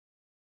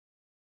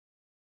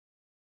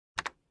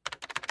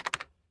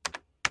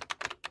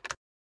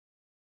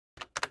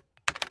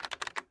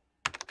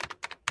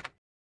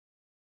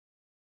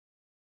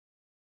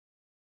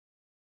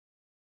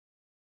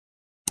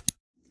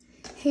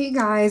Hey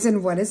guys,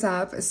 and what is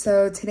up?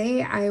 So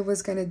today I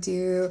was gonna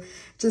do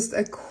just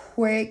a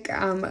quick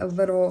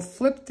little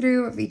flip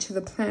through of each of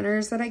the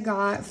planners that I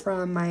got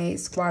from my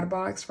squad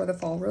box for the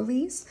fall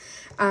release.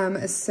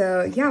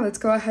 So yeah, let's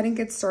go ahead and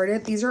get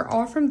started. These are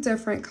all from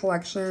different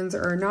collections,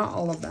 or not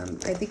all of them.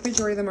 I think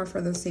majority of them are for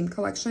the same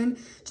collection.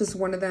 Just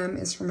one of them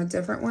is from a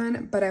different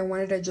one, but I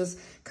wanted to just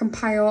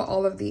compile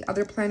all of the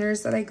other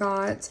planners that I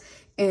got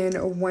in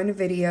one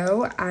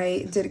video.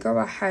 I did go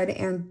ahead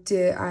and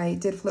did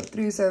flip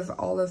throughs of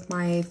all of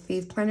my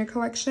Faith Planner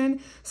collection.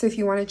 So if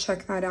you want to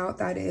check that out,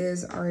 that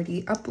is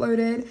already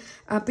uploaded.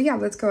 But yeah,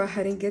 let's go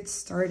ahead and get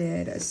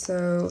started.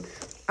 So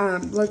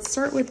let's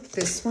start with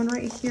this one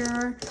right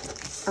here.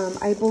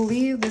 I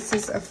believe this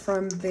is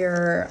from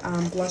their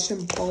Blush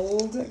and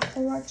Bold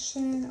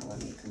collection.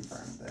 Let me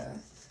confirm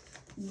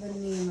the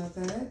name of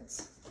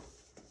it.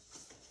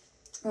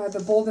 The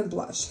Bold and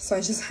Blush. So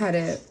I just had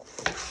it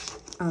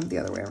the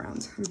other way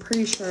around. I'm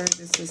pretty sure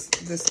this is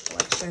this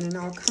collection, and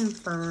I'll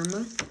confirm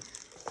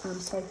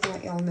so I can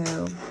let y'all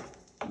know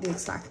the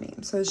exact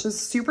name. So it's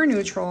just super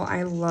neutral.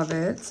 I love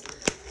it.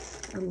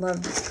 I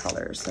love this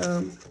color.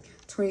 So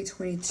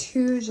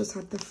 2022 just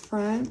at the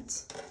front.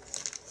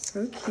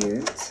 So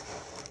cute.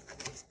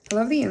 I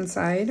love the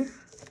inside.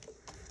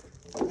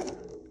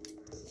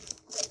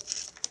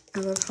 I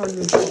love how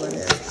neutral it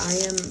is. I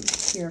am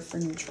here for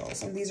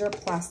neutrals. And these are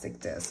plastic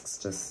discs,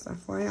 just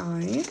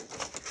FYI.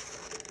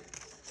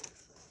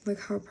 Look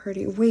how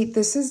pretty. Wait,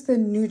 this is the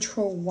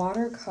neutral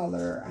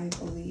watercolor, I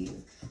believe.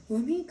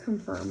 Let me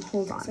confirm.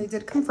 Hold on. So I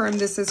did confirm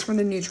this is from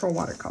the neutral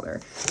watercolor.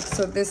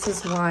 So this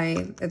is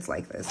why it's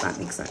like this. That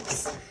makes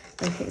sense.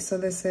 Okay, so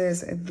this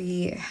is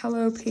the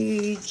Hello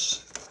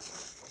page,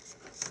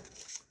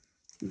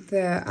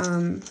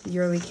 the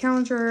yearly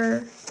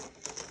calendar,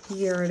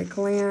 year at a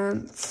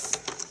glance.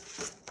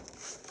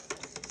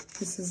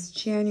 This is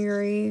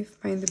January.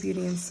 Find the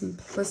beauty in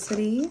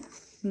simplicity.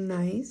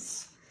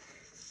 Nice.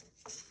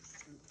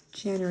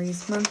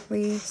 January's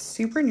monthly,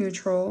 super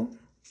neutral,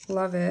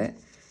 love it.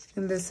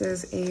 And this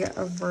is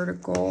a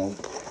vertical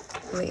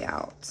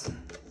layout.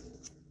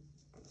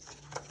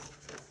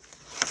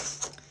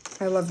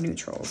 I love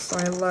neutrals, so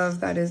I love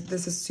that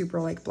this is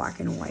super like black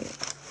and white.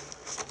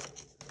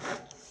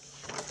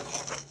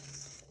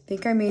 I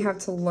think I may have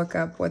to look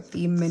up what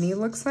the mini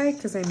looks like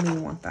because I may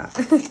want that.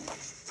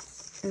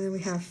 And then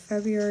we have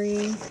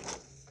February. And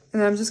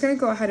then I'm just gonna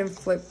go ahead and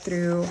flip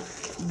through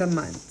the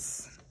months.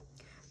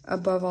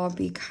 Above all,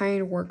 be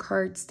kind, work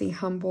hard, stay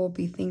humble,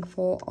 be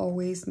thankful,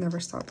 always, never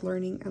stop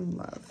learning, and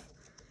love.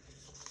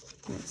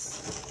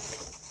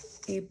 Yes.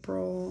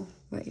 April,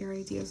 let your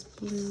ideas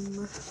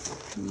bloom.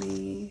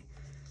 May.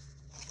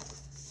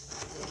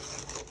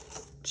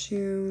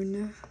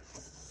 June.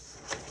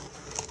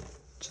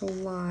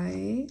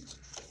 July.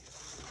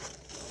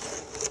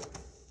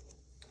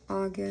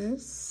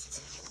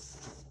 August.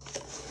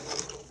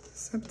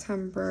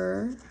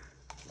 September.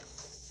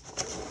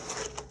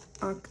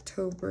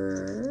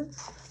 October,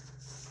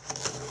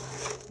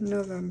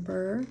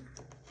 November,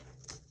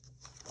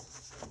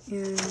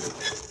 and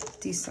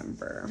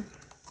December.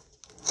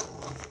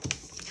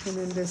 And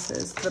then this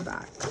is the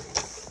back.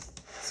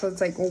 So it's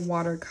like a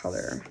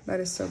watercolor. That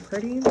is so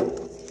pretty.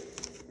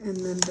 And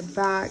then the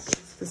back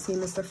is the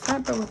same as the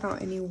front, but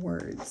without any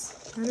words.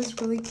 That is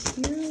really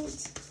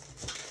cute.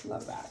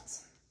 Love that.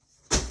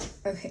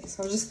 Okay,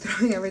 so I'm just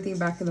throwing everything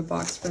back in the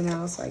box for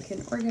now so I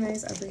can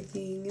organize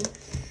everything.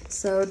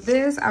 So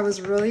this I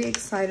was really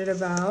excited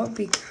about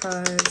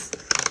because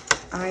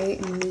I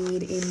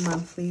need a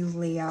monthly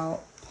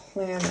layout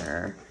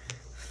planner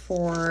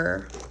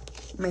for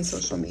my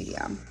social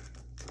media.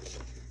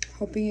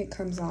 Hoping it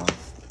comes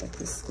off like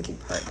this sticky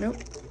part. Nope,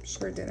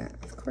 sure didn't.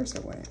 Of course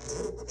it wouldn't.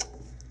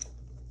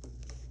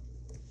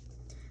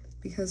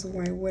 Because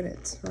why would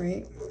it,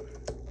 right?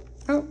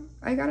 Oh,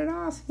 I got it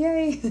off,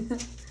 yay.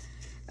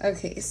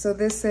 Okay, so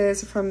this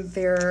is from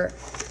their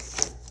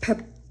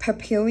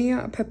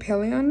Papillion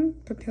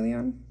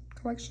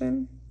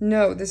collection?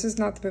 No, this is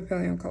not the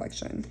Papillion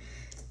collection.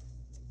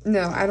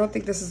 No, I don't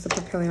think this is the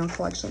Papillion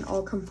collection.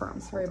 I'll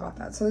confirm. Sorry about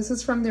that. So this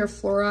is from their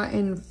Flora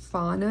and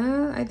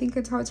Fauna, I think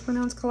it's how it's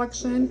pronounced,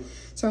 collection.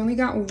 So I only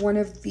got one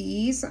of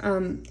these.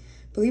 I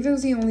believe it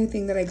was the only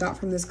thing that I got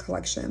from this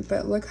collection.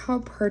 But look how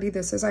pretty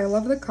this is. I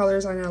love the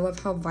colors and I love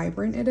how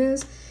vibrant it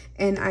is.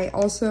 And I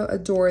also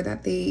adore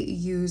that they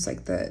use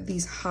like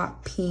these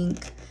hot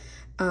pink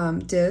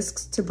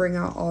discs to bring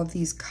out all of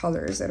these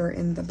colors that are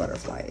in the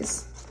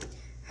butterflies.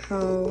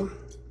 How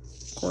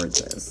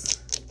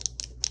gorgeous.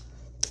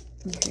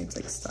 Okay, it's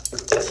like stuck.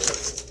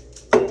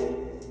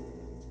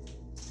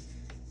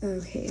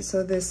 Okay,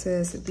 so this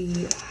is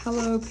the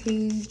Hello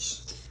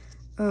page.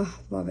 Oh,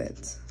 love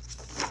it.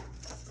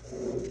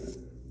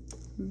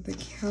 The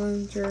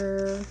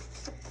calendar,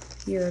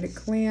 year at a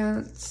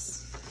glance.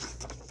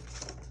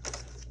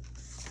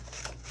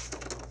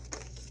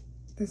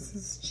 This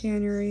is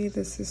January.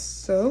 This is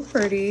so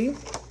pretty.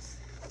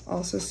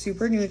 Also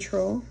super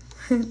neutral.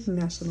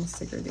 National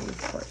Sticker Day,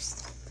 of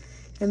course.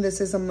 And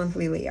this is a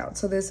monthly layout.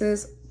 So this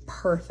is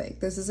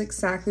perfect. This is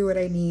exactly what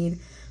I need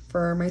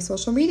for my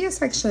social media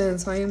section.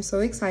 So I am so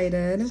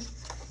excited.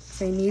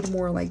 I need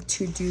more like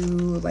to do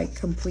like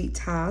complete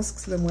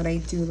tasks than what I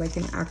do like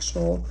an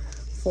actual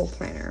full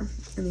planner.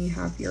 And then you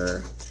have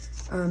your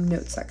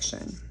note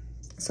section.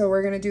 So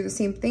we're gonna do the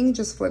same thing,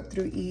 just flip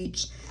through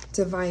each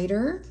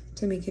divider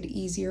to make it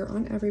easier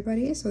on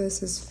everybody. So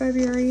this is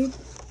February,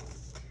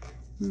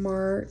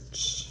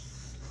 March,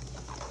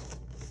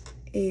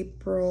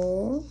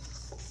 April,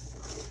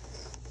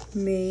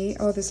 May.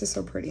 Oh, this is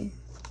so pretty.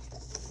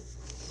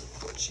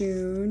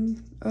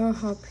 June. Oh,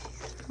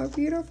 how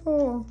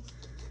beautiful.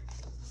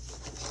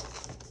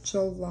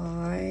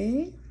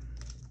 July,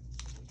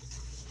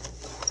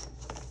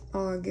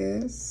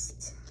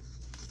 August,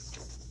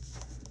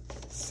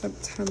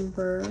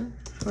 September.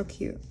 How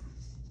cute.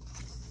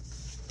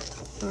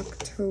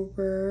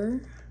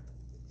 October,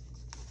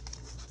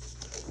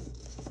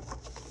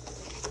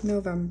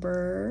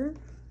 November,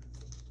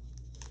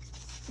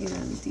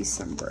 and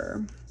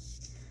December.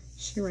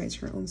 She writes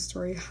her own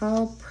story.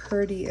 How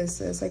pretty is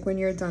this? Like when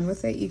you're done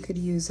with it, you could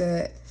use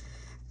it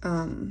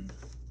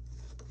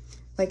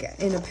like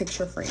in a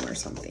picture frame or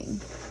something.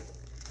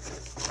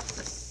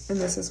 And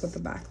this is what the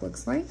back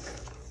looks like.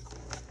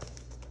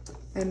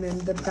 And then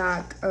the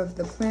back of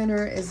the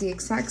planner is the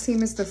exact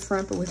same as the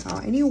front, but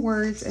without any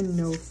words and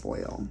no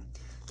foil.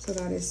 So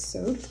that is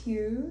so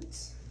cute.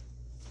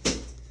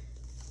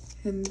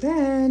 And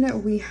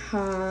then we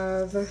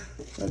have,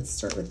 let's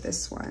start with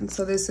this one.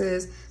 So this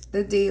is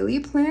the daily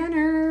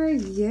planner.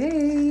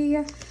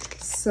 Yay.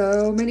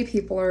 So many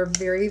people are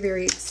very,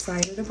 very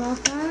excited about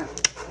that.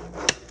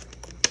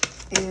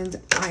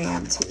 And I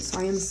am too. So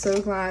I am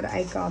so glad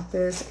I got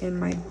this in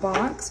my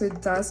box. So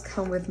it does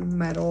come with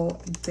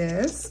metal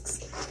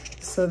discs.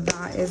 So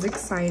that is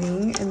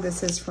exciting. And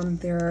this is from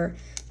their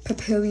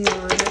Papillon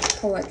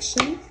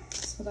collection.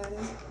 So that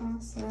is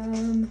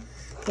awesome.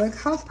 Look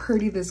how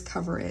pretty this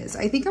cover is.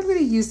 I think I'm going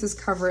to use this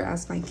cover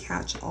as my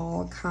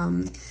catch-all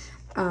come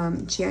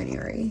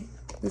January.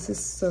 This is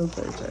so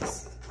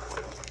gorgeous.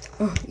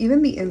 Oh,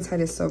 even the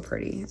inside is so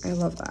pretty. I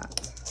love that.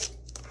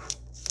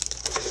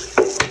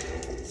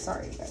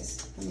 Sorry,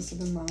 guys. That must have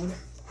been loud.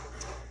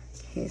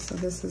 Okay, so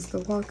this is the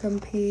welcome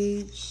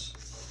page.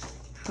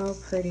 How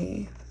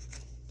pretty.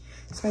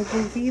 So I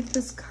believe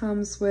this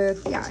comes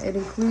with, yeah, it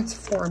includes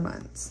 4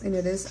 months, and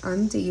it is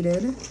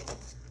undated.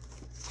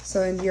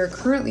 So in your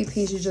currently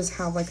page, you just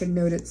have like a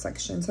noted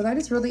section. So that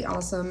is really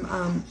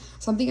awesome.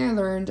 Something I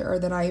learned, or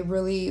that I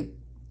really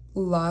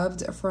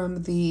loved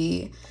from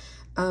the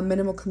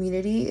minimal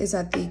community, is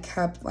that they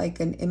kept like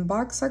an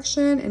inbox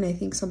section. And I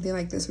think something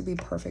like this would be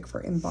perfect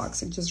for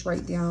inbox. Like just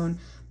write down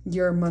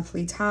your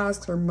monthly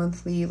tasks or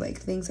monthly like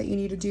things that you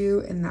need to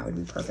do, and that would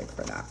be perfect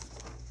for that.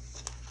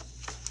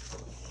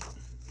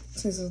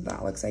 So this is what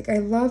that looks like. I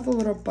love the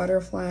little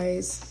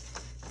butterflies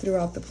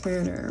throughout the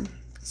planner.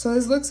 So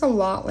this looks a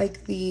lot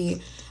like the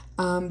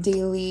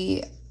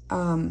daily,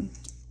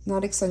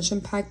 not extension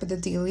pack, but the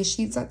daily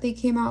sheets that they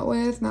came out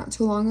with not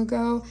too long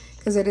ago,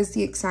 because it is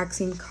the exact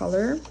same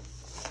color.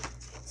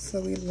 So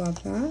we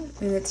love that.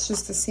 And it's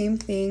just the same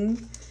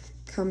thing,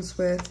 comes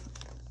with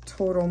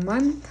total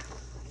month.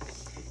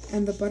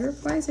 And the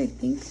butterflies, I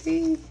think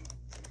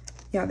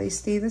they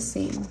stay the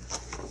same.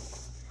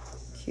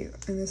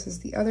 Cute. And this is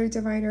the other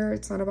divider.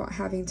 It's not about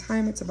having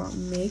time, it's about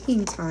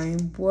making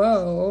time.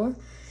 Whoa.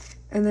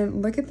 And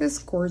then look at this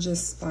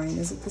gorgeous spine.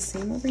 Is it the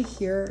same over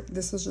here?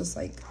 This is just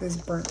like this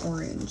burnt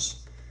orange.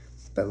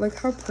 But look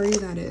how pretty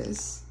that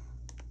is.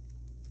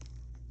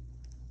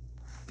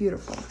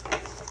 Beautiful.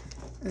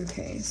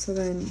 Okay, so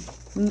then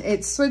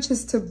it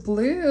switches to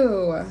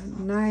blue.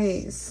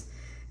 Nice.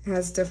 It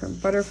has different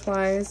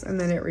butterflies, and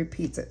then it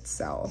repeats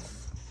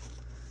itself.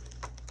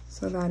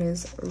 So that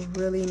is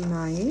really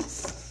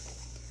nice.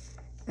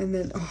 And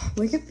then, oh,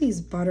 look at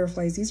these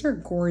butterflies. These are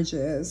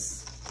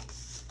gorgeous.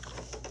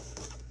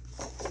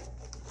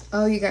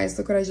 Oh, you guys,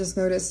 look what I just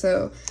noticed.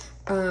 So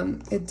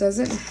it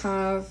doesn't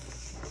have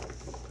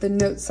the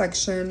note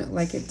section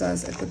like it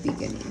does at the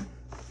beginning.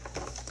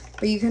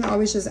 But you can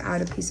always just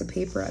add a piece of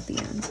paper at the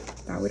end.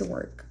 That would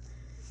work.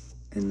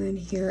 And then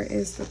here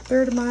is the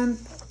 3rd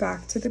month,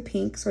 back to the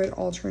pink, so it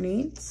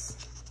alternates.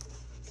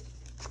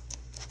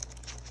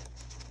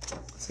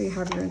 So you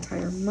have your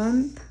entire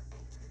month,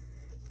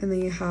 and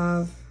then you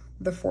have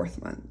the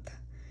 4th month.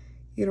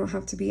 You don't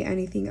have to be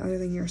anything other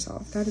than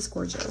yourself. That is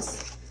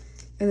gorgeous.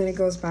 And then it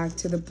goes back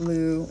to the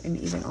blue and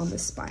even on the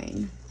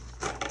spine.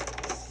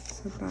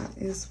 So that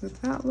is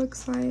what that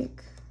looks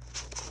like.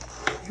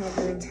 You have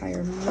your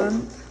entire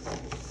month.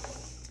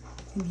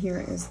 And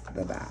here is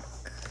the back.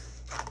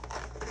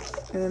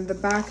 And then the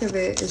back of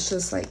it is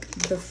just like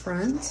the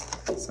front.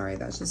 Sorry,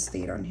 that just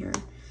stayed on here.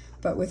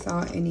 But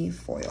without any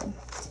foil.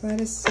 So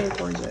that is so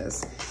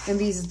gorgeous. And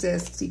these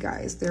discs, you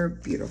guys, they're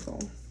beautiful.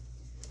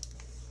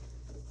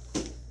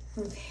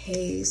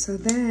 Okay, so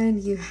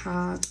then you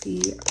have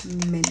the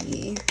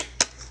mini.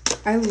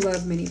 I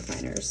love mini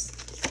planners.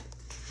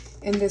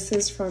 And this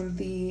is from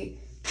the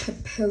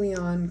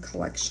Papillon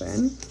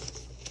collection.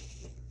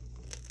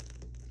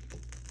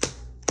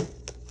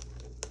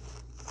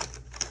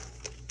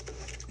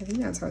 I think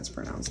that's how it's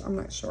pronounced. I'm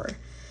not sure.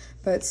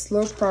 But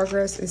slow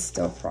progress is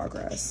still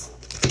progress.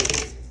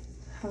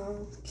 How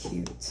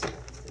cute.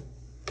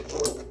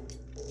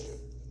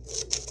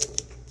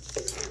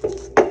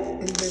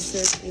 And this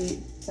is a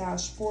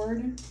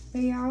dashboard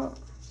layout.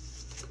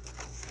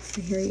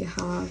 So here you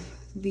have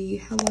the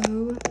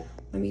hello.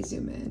 Let me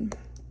zoom in.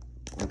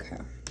 Okay.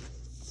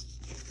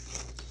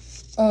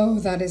 Oh,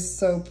 that is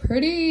so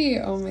pretty.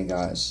 Oh my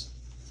gosh.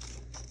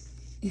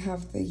 You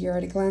have the year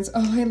at a glance.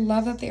 Oh, I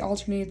love that they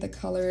alternated the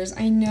colors.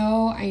 I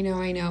know.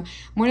 I'm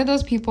one of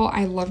those people,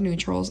 I love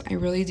neutrals. I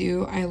really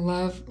do. I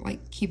love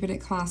like keeping it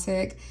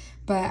classic,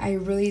 but I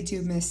really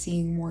do miss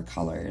seeing more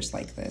colors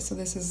like this. So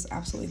this is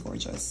absolutely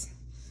gorgeous.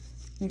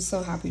 I'm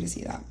so happy to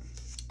see that.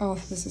 Oh,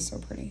 this is so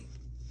pretty.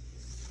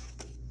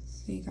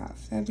 So you got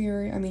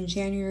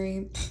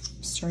January,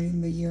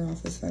 starting the year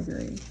off with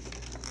February.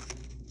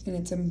 And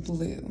it's in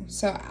blue.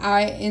 So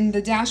in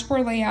the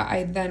dashboard layout,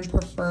 I then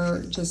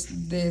prefer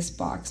just this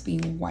box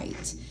being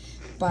white.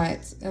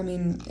 But I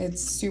mean,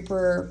 it's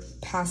super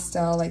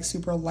pastel, like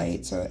super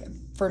light. So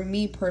for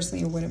me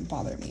personally, it wouldn't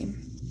bother me.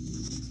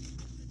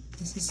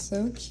 This is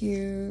so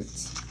cute.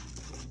 So,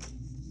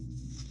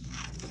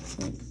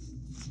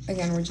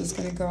 again, we're just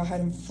gonna go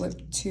ahead and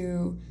flip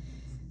to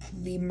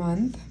the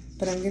month,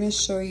 but I'm gonna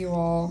show you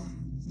all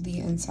the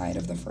inside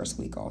of the first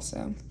week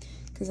also,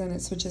 because then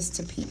it switches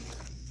to pink.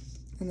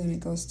 And then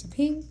it goes to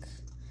pink.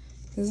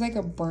 This is like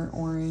a burnt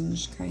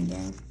orange, kind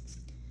of.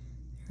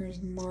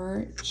 Here's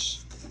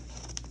March.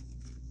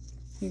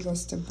 It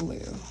goes to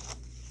blue.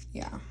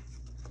 Yeah.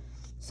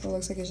 So it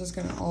looks like it's just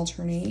gonna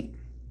alternate.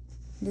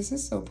 This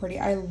is so pretty.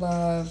 I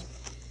love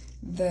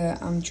the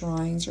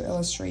drawings or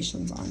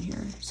illustrations on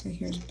here. So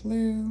here's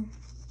blue.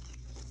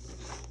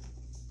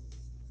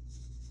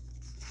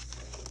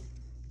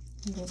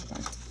 It goes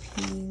back to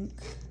pink.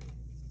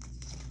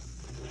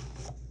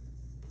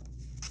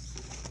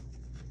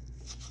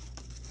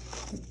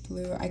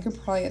 Blue. I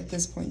could probably at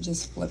this point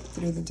just flip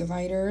through the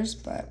dividers,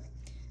 but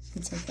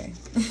it's okay.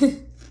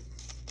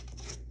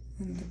 And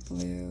the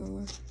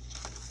blue.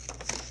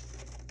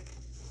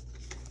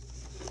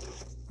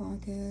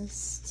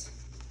 August.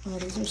 Oh,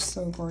 these are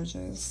so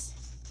gorgeous.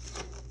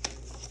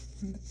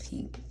 And the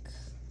pink.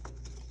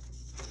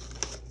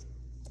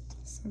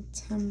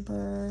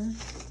 September.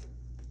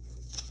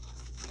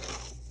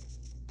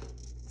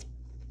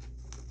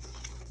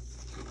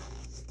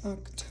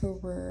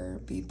 October,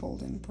 Be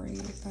Bold and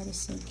Brave. That is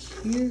so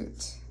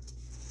cute.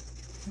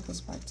 It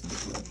goes back to the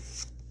blue.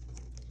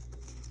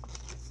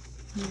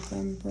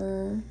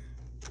 November.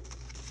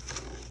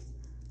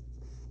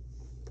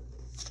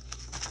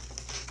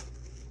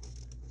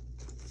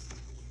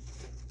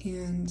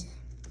 And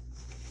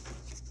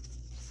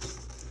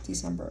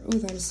December. Ooh,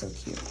 that is so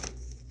cute.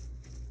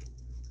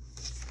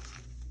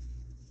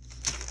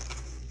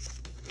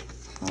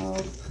 How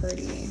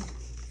pretty.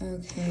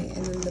 Okay,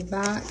 and then the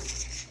back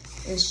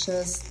is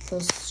just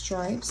those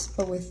stripes,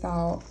 but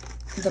without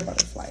the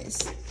butterflies.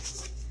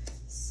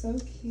 So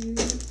cute.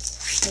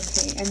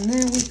 Okay, and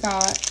then we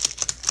got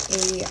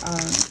a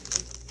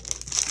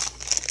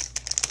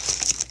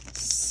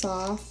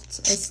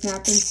Snap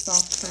and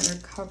Soft planner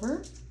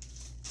cover.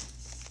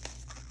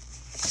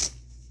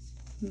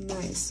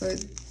 Nice. So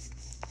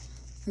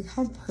look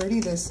how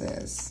pretty this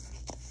is.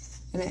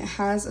 And it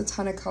has a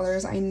ton of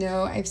colors. I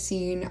know I've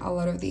seen a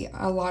lot of the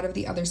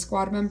other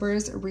squad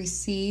members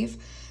receive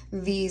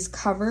these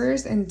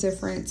covers in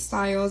different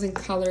styles and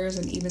colors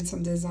and even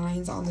some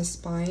designs on the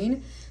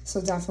spine.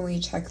 So definitely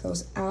check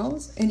those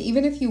out. And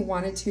even if you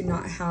wanted to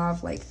not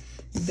have like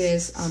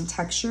this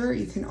texture,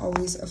 you can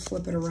always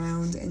flip it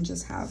around and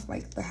just have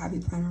like the happy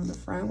planner on the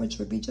front, which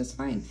would be just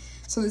fine.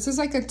 So this is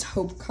like a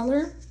taupe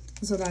color.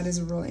 So that is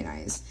really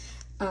nice.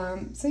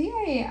 So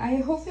yay, I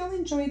hope y'all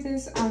enjoyed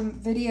this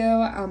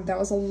video. That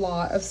was a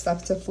lot of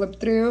stuff to flip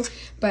through,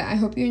 but I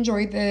hope you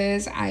enjoyed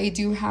this. I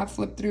do have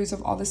flip throughs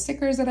of all the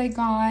stickers that I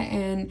got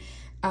and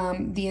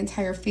the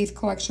entire Faith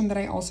collection that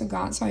I also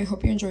got. So I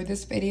hope you enjoyed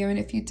this video, and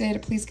if you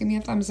did, please give me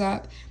a thumbs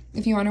up.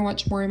 If you want to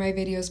watch more of my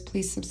videos,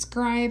 please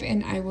subscribe,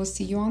 and I will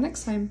see you all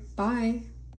next time. Bye.